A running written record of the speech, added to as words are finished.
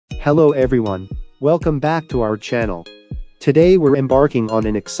Hello everyone. Welcome back to our channel. Today we're embarking on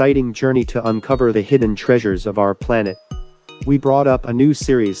an exciting journey to uncover the hidden treasures of our planet. We brought up a new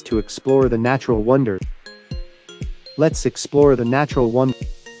series to explore the natural wonder. Let's explore the natural wonder.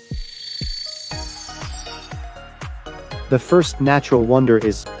 The first natural wonder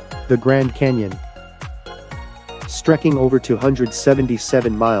is the Grand Canyon. Stretching over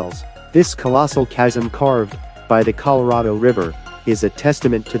 277 miles, this colossal chasm carved by the Colorado River is a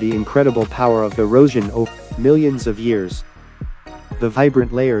testament to the incredible power of erosion over millions of years. The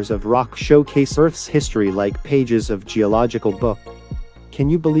vibrant layers of rock showcase Earth's history like pages of geological book. Can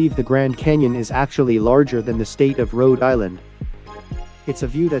you believe the Grand Canyon is actually larger than the state of Rhode Island? It's a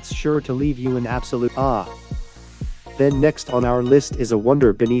view that's sure to leave you in absolute awe. Then next on our list is a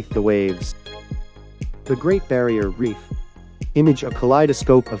wonder beneath the waves. The Great Barrier Reef. Image a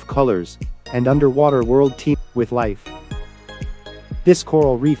kaleidoscope of colors and underwater world teeming with life. This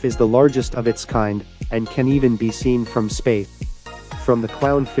coral reef is the largest of its kind and can even be seen from space. From the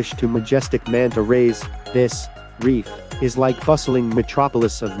clownfish to majestic manta rays, this reef is like bustling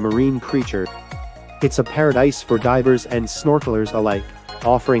metropolis of marine creatures. It's a paradise for divers and snorkelers alike,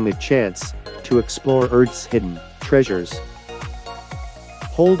 offering a chance to explore Earth's hidden treasures.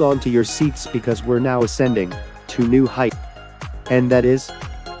 Hold on to your seats because we're now ascending to new heights. And that is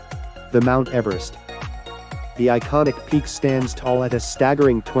the Mount Everest. The iconic peak stands tall at a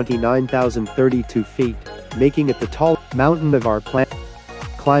staggering 29,032 feet, making it the tallest mountain of our planet.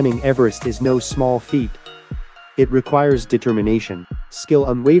 Climbing Everest is no small feat. It requires determination, skill,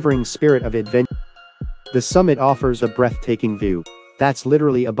 unwavering spirit of adventure. The summit offers a breathtaking view that's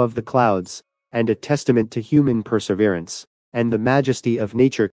literally above the clouds, and a testament to human perseverance and the majesty of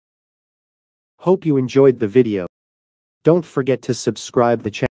nature. Hope you enjoyed the video. Don't forget to subscribe the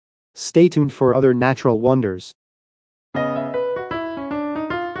channel. Stay tuned for other natural wonders.